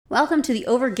Welcome to the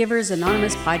Overgivers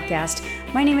Anonymous podcast.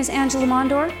 My name is Angela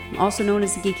Mondor, also known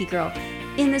as the Geeky Girl.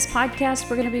 In this podcast,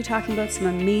 we're going to be talking about some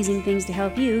amazing things to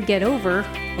help you get over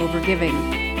overgiving.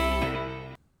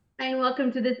 And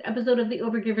welcome to this episode of the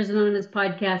Overgivers Anonymous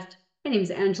podcast. My name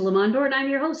is Angela Mondor, and I'm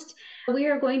your host. We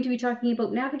are going to be talking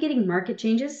about navigating market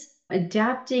changes,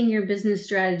 adapting your business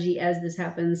strategy as this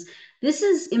happens. This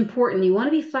is important. You want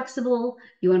to be flexible,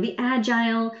 you want to be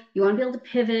agile, you want to be able to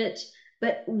pivot.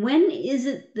 But when is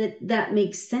it that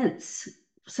makes sense?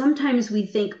 Sometimes we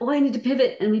think, I need to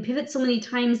pivot, and we pivot so many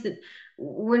times that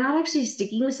we're not actually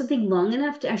sticking with something long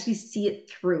enough to actually see it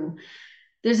through.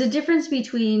 There's a difference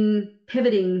between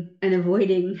pivoting and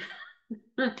avoiding.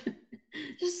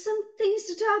 There's some things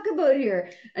to talk about here.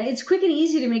 It's quick and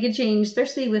easy to make a change,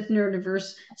 especially with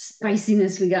neurodiverse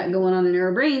spiciness we got going on in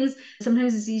our brains.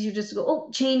 Sometimes it's easier just to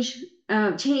go, change.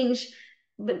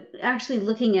 But actually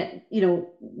looking at,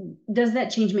 does that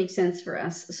change make sense for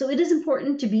us? So it is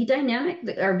important to be dynamic.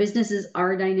 Our businesses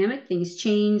are dynamic. Things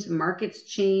change, markets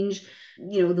change.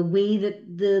 The way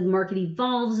that the market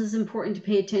evolves is important to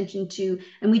pay attention to.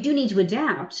 And we do need to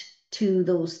adapt to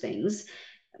those things.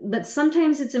 But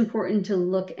sometimes it's important to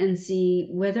look and see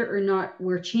whether or not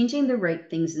we're changing the right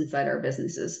things inside our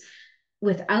businesses.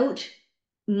 Without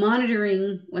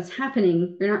monitoring what's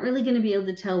happening, you're not really going to be able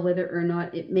to tell whether or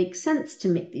not it makes sense to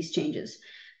make these changes.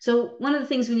 So one of the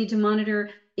things we need to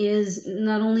monitor is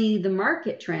not only the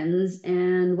market trends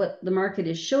and what the market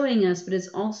is showing us, but it's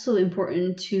also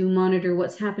important to monitor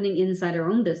what's happening inside our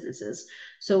own businesses.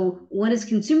 So what is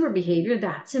consumer behavior?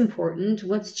 That's important.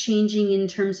 What's changing in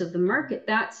terms of the market?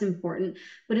 That's important.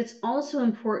 But it's also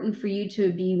important for you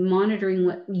to be monitoring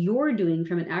what you're doing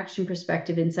from an action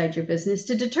perspective inside your business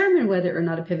to determine whether or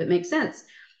not a pivot makes sense.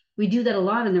 We do that a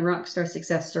lot in the Rockstar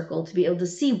Success Circle to be able to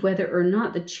see whether or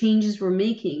not the changes we're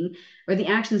making or the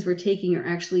actions we're taking are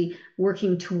actually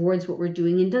working towards what we're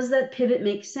doing. And does that pivot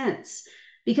make sense?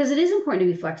 Because it is important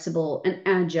to be flexible and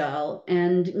agile,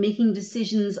 and making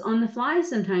decisions on the fly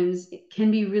sometimes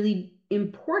can be really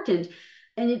important.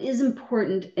 And it is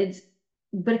important,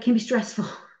 but it can be stressful.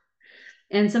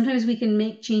 And sometimes we can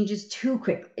make changes too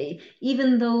quickly,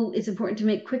 even though it's important to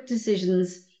make quick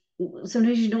decisions.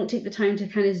 Sometimes you don't take the time to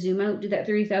kind of zoom out, do that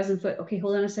 30,000 foot. Okay,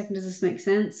 hold on a second. Does this make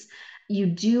sense? You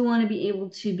do want to be able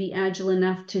to be agile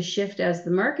enough to shift as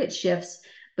the market shifts,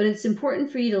 but it's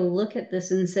important for you to look at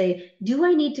this and say, do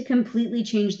I need to completely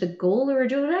change the goal, or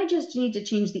do I just need to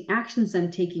change the actions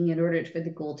I'm taking in order for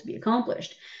the goal to be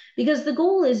accomplished? Because the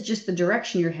goal is just the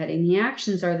direction you're heading. The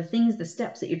actions are the things, the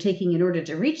steps that you're taking in order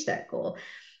to reach that goal.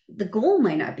 The goal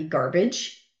might not be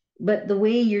garbage, but the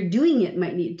way you're doing it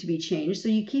might need to be changed. So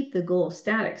you keep the goal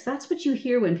static. So that's what you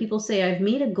hear when people say, I've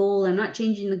made a goal, I'm not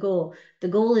changing the goal. The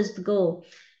goal is the goal.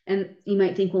 And you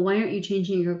might think, well, why aren't you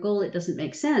changing your goal? It doesn't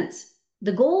make sense.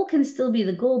 The goal can still be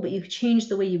the goal, but you change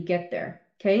the way you get there.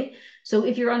 Okay. So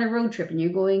if you're on a road trip and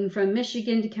you're going from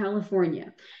Michigan to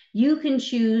California, you can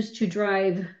choose to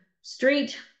drive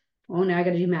straight. Oh, now I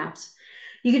got to do maps.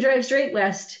 You can drive straight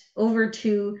west over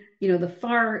to, the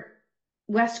far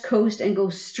West Coast and go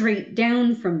straight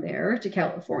down from there to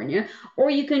California, or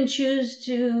you can choose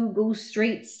to go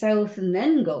straight south and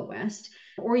then go west,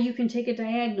 or you can take a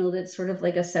diagonal that's sort of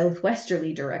like a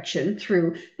southwesterly direction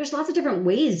through. There's lots of different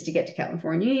ways to get to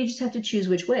California. You just have to choose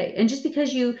which way. And just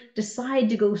because you decide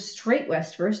to go straight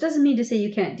west first doesn't mean to say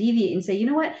you can't deviate and say, you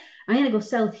know what, I'm going to go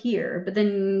south here, but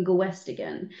then go west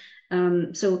again.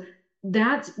 So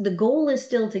that's the goal, is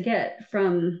still to get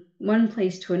from one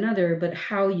place to another, but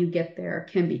how you get there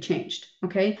can be changed.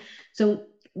 Okay. So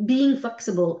being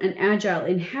flexible and agile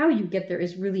in how you get there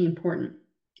is really important.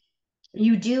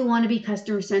 You do want to be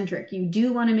customer centric. You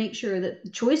do want to make sure that the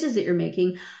choices that you're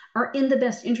making are in the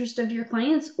best interest of your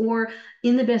clients, or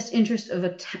in the best interest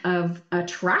of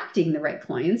attracting the right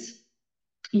clients.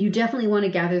 You definitely want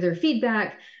to gather their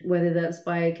feedback, whether that's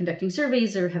by conducting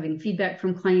surveys or having feedback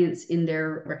from clients in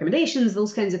their recommendations,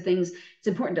 those kinds of things. It's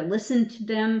important to listen to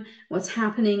them, what's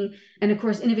happening. And of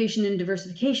course, innovation and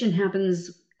diversification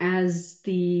happens as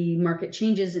the market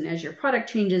changes and as your product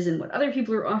changes and what other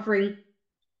people are offering.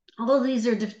 Although these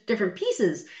are different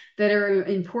pieces that are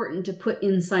important to put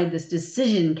inside this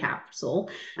decision capsule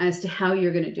as to how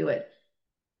you're going to do it.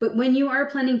 But when you are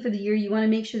planning for the year, you want to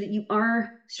make sure that you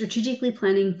are strategically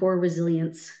planning for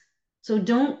resilience. So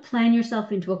don't plan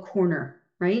yourself into a corner,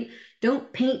 right?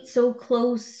 Don't paint so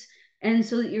close and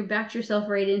so that you're backed yourself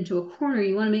right into a corner.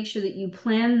 You want to make sure that you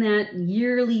plan that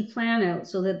yearly plan out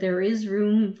so that there is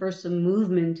room for some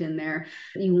movement in there.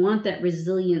 You want that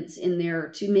resilience in there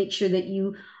to make sure that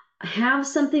you have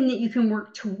something that you can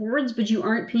work towards, but you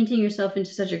aren't painting yourself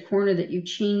into such a corner that you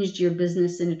changed your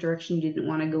business in a direction you didn't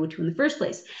want to go to in the first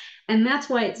place. And that's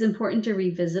why it's important to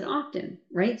revisit often,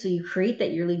 right? So you create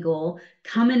that yearly goal,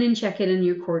 come in and check it in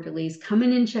your quarterlies, come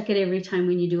in and check it every time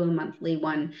when you do a monthly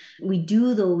one. We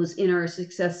do those in our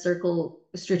Success Circle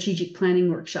strategic planning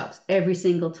workshops every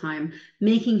single time,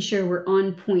 making sure we're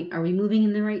on point. Are we moving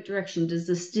in the right direction? Does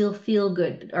this still feel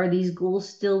good? Are these goals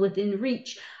still within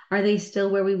reach? Are they still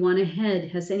where we want to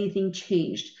head? Has anything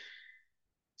changed?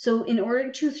 So, in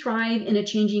order to thrive in a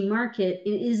changing market,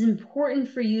 it is important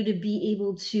for you to be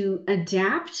able to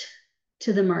adapt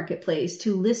to the marketplace,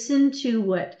 to listen to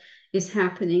what is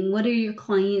happening. What are your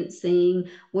clients saying?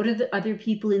 What are the other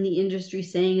people in the industry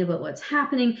saying about what's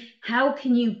happening? How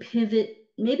can you pivot?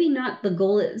 Maybe not the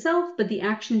goal itself, but the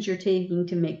actions you're taking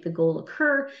to make the goal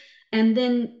occur. And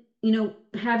then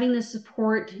having the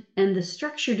support and the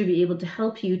structure to be able to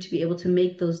help you to be able to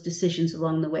make those decisions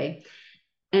along the way.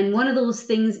 And one of those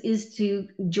things is to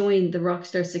join the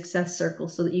Rockstar Success Circle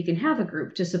so that you can have a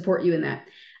group to support you in that.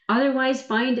 Otherwise,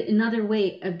 find another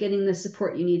way of getting the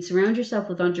support you need. Surround yourself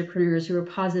with entrepreneurs who are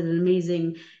positive and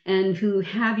amazing and who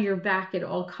have your back at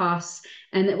all costs,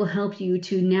 and that will help you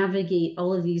to navigate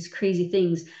all of these crazy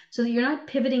things so that you're not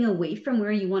pivoting away from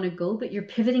where you want to go, but you're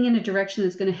pivoting in a direction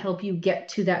that's going to help you get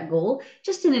to that goal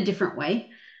just in a different way.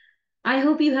 I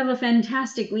hope you have a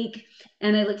fantastic week,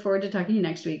 and I look forward to talking to you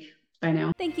next week. Bye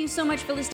now. Thank you so much for listening.